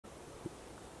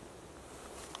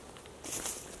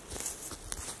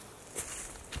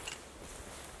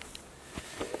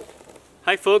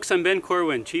Hi folks, I'm Ben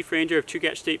Corwin, Chief Ranger of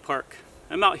Chugach State Park.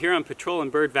 I'm out here on patrol in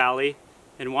Bird Valley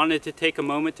and wanted to take a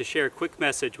moment to share a quick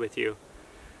message with you.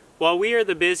 While we are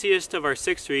the busiest of our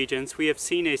 6 regions, we have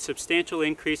seen a substantial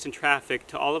increase in traffic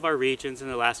to all of our regions in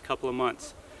the last couple of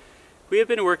months. We have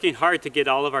been working hard to get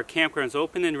all of our campgrounds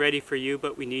open and ready for you,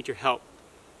 but we need your help.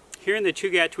 Here in the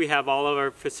Chugach we have all of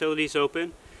our facilities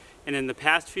open, and in the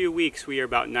past few weeks we are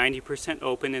about 90%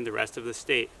 open in the rest of the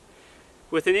state.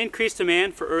 With an increased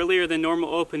demand for earlier than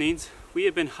normal openings, we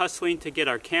have been hustling to get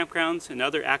our campgrounds and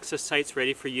other access sites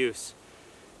ready for use.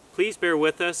 Please bear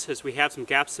with us as we have some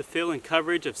gaps to fill in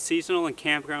coverage of seasonal and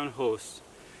campground hosts.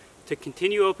 To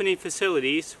continue opening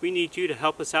facilities, we need you to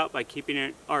help us out by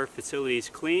keeping our facilities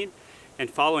clean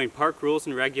and following park rules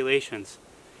and regulations.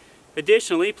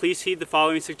 Additionally, please heed the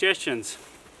following suggestions.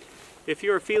 If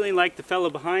you are feeling like the fellow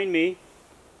behind me,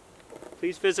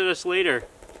 please visit us later.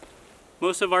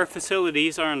 Most of our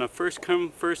facilities are on a first-come,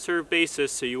 first-served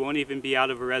basis, so you won't even be out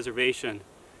of a reservation.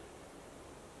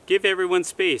 Give everyone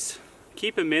space.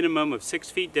 Keep a minimum of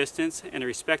 6 feet distance and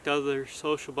respect other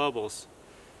social bubbles.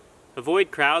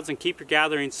 Avoid crowds and keep your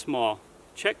gatherings small.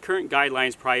 Check current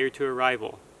guidelines prior to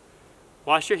arrival.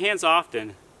 Wash your hands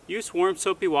often. Use warm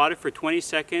soapy water for 20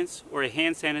 seconds or a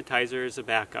hand sanitizer as a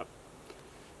backup.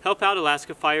 Help out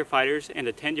Alaska firefighters and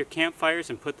attend your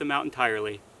campfires and put them out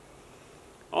entirely.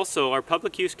 Also, our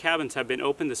public use cabins have been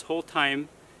open this whole time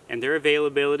and their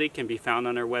availability can be found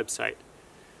on our website.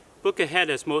 Book ahead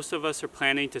as most of us are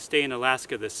planning to stay in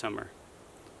Alaska this summer.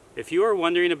 If you are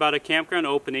wondering about a campground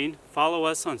opening, follow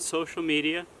us on social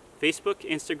media, Facebook,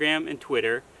 Instagram, and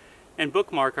Twitter, and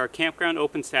bookmark our campground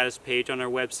open status page on our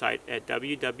website at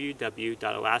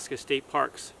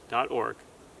www.alaskastateparks.org.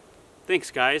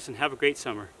 Thanks guys, and have a great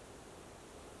summer.